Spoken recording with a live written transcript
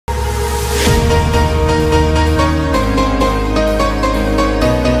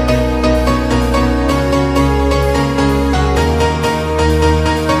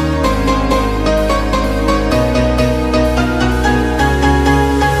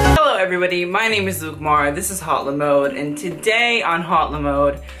everybody, my name is Luke Mar, this is Hot Lamode, and today on Hot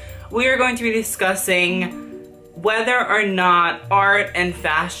Lamode, we are going to be discussing whether or not art and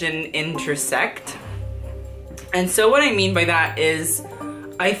fashion intersect. And so what I mean by that is,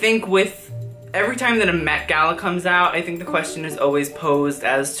 I think with every time that a Met Gala comes out, I think the question is always posed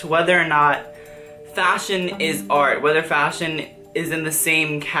as to whether or not fashion is art, whether fashion is in the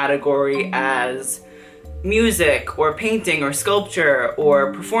same category as music or painting or sculpture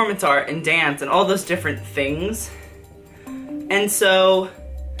or performance art and dance and all those different things. And so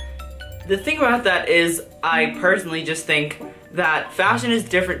the thing about that is, I personally just think that fashion is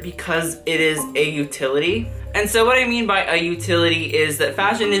different because it is a utility. And so what I mean by a utility is that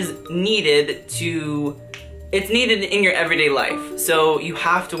fashion is needed it's needed in your everyday life. So you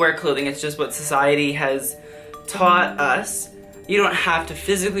have to wear clothing, it's just what society has taught us. You don't have to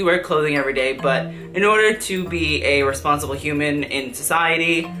physically wear clothing every day, but in order to be a responsible human in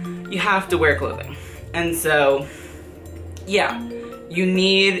society, you have to wear clothing. And so, yeah, you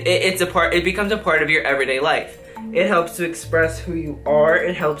need, it becomes a part of your everyday life. It helps to express who you are,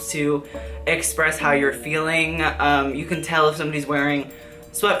 it helps to express how you're feeling. You can tell if somebody's wearing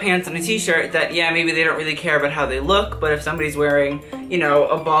sweatpants and a t-shirt that, yeah, maybe they don't really care about how they look, but if somebody's wearing, you know,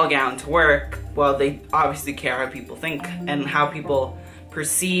 a ball gown to work, well, they obviously care how people think and how people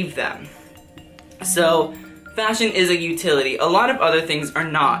perceive them. So, fashion is a utility. A lot of other things are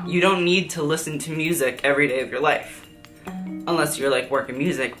not. You don't need to listen to music every day of your life, unless you're like working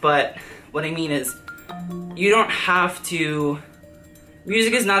music, but what I mean is, you don't have to,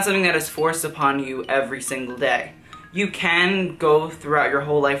 music is not something that is forced upon you every single day. You can go throughout your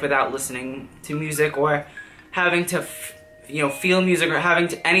whole life without listening to music or having to feel music or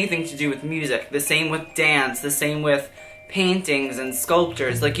having anything to do with music. The same with dance, the same with paintings and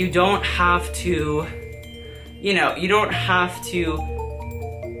sculptures. Like, you don't have to, you don't have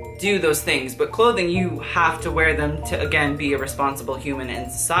to do those things, but clothing, you have to wear them to, again, be a responsible human in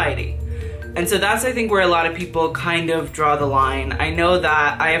society. And so that's, I think, where a lot of people kind of draw the line. I know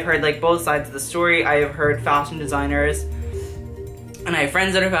that I have heard like both sides of the story. I have heard fashion designers, and I have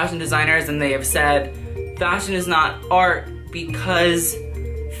friends that are fashion designers, and they have said fashion is not art because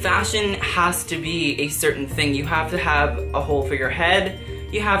fashion has to be a certain thing. You have to have a hole for your head,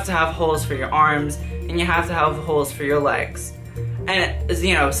 you have to have holes for your arms, and you have to have holes for your legs. And,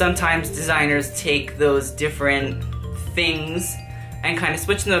 you know, sometimes designers take those different things and kind of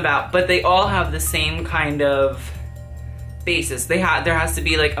switch them about, but they all have the same kind of basis. There has to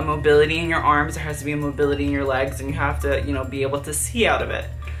be like a mobility in your arms, there has to be a mobility in your legs, and you have to, you know, be able to see out of it.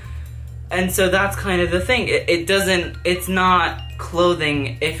 And so that's kind of the thing. It's not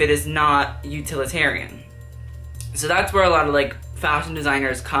clothing if it is not utilitarian. So that's where a lot of like fashion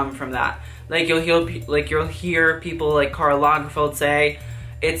designers come from that. Like you'll hear people like Karl Lagerfeld say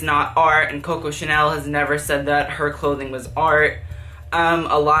it's not art, and Coco Chanel has never said that her clothing was art.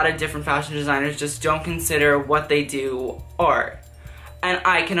 A lot of different fashion designers just don't consider what they do art. And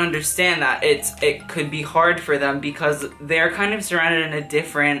I can understand that. It could be hard for them because they're kind of surrounded in a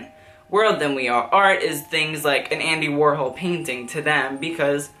different world than we are. Art is things like an Andy Warhol painting to them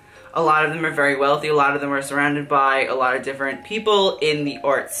because a lot of them are very wealthy, a lot of them are surrounded by a lot of different people in the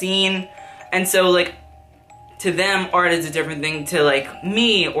art scene. And so like, to them, art is a different thing to like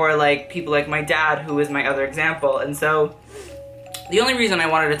me or like people like my dad, who is my other example. And so the only reason I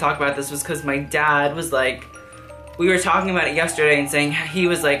wanted to talk about this was because my dad was like, we were talking about it yesterday and saying, he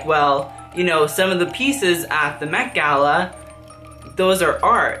was like, well, you know, some of the pieces at the Met Gala, those are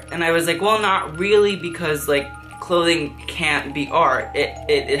art. And I was like, well, not really, because like clothing can't be art.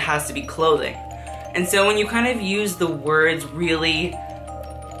 It has to be clothing. And so when you kind of use the words really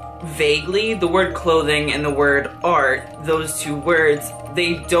vaguely, the word clothing and the word art, those two words,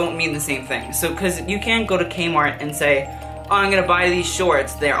 they don't mean the same thing. So, because you can't go to Kmart and say, oh, I'm gonna buy these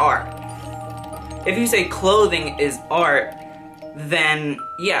shorts, they're art. If you say clothing is art, then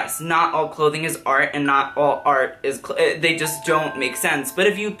yes, not all clothing is art and not all art is they just don't make sense. But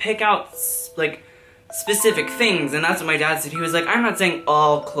if you pick out like specific things, and that's what my dad said, he was like, I'm not saying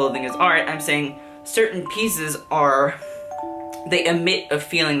all clothing is art, I'm saying certain pieces are, they emit a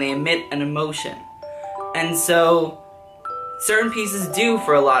feeling, they emit an emotion. And so certain pieces do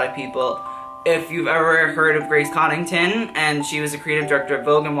for a lot of people. If you've ever heard of Grace Coddington, and she was a creative director at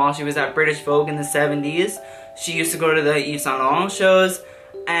Vogue, and while she was at British Vogue in the 70s, she used to go to the Yves Saint Laurent shows,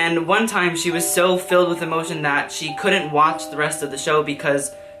 and one time she was so filled with emotion that she couldn't watch the rest of the show because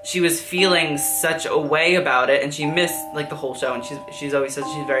she was feeling such a way about it, and she missed like the whole show, and she's always said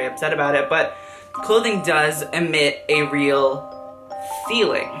she's very upset about it. But clothing does emit a real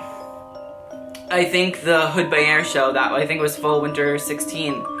feeling. I think the Hood by Air show, that I think it was Fall Winter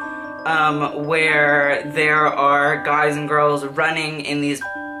 16, where there are guys and girls running in these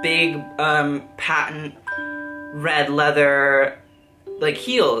big patent red leather like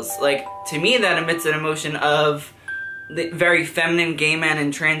heels. Like, to me that emits an emotion of the very feminine gay men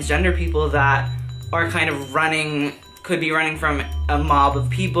and transgender people that are kind of running, could be running from a mob of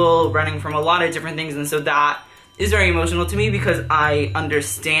people, running from a lot of different things, and so that is very emotional to me because I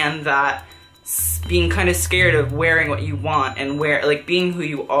understand that being kind of scared of wearing what you want and like being who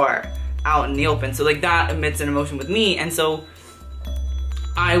you are out in the open. So like that emits an emotion with me, and so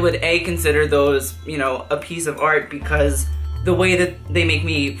I would consider those, you know, a piece of art because the way that they make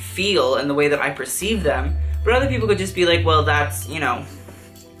me feel and the way that I perceive them. But other people could just be like, well, that's, you know,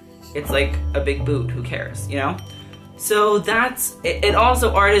 it's like a big boot, who cares, you know? So that's, it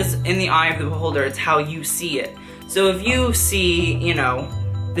also, art is in the eye of the beholder, it's how you see it. So if you see, you know,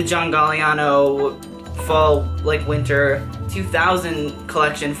 the John Galliano fall, like winter 2000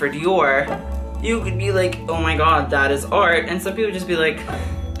 collection for Dior, you could be like, oh my god, that is art. And some people would just be like,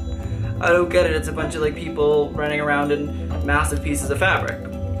 I don't get it, it's a bunch of like people running around in massive pieces of fabric.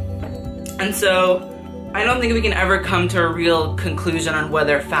 And so, I don't think we can ever come to a real conclusion on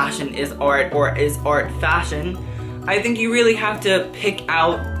whether fashion is art or is art fashion. I think you really have to pick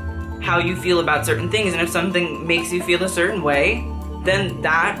out how you feel about certain things, and if something makes you feel a certain way, then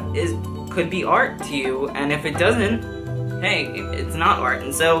that could be art to you, and if it doesn't, hey, it's not art.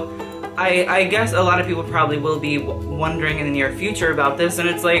 And so I guess a lot of people probably will be wondering in the near future about this, and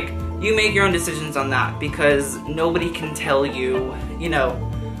it's like, you make your own decisions on that, because nobody can tell you, you know,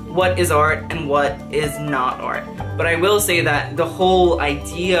 what is art and what is not art. But I will say that the whole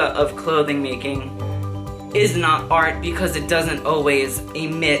idea of clothing making is not art because it doesn't always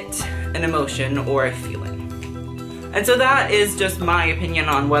emit an emotion or a feeling. And so that is just my opinion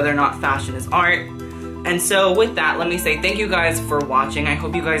on whether or not fashion is art. And so with that, let me say thank you guys for watching. I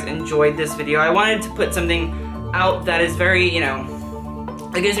hope you guys enjoyed this video. I wanted to put something out that is very, you know,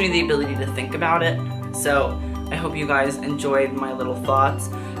 it gives me the ability to think about it. So I hope you guys enjoyed my little thoughts.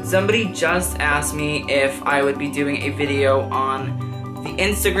 Somebody just asked me if I would be doing a video on the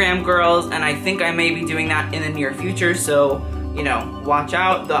Instagram girls, and I think I may be doing that in the near future, so, you know, watch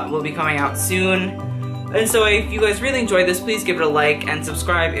out. That will be coming out soon. And so if you guys really enjoyed this, please give it a like and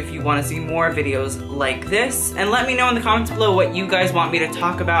subscribe if you want to see more videos like this. And let me know in the comments below what you guys want me to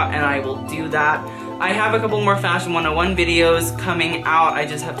talk about, and I will do that. I have a couple more Fashion 101 videos coming out. I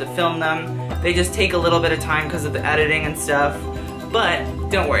just have to film them. They just take a little bit of time because of the editing and stuff. But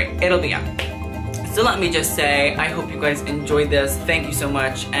don't worry, it'll be out. So let me just say, I hope you guys enjoyed this. Thank you so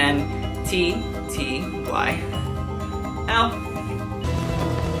much, and TTY. Out.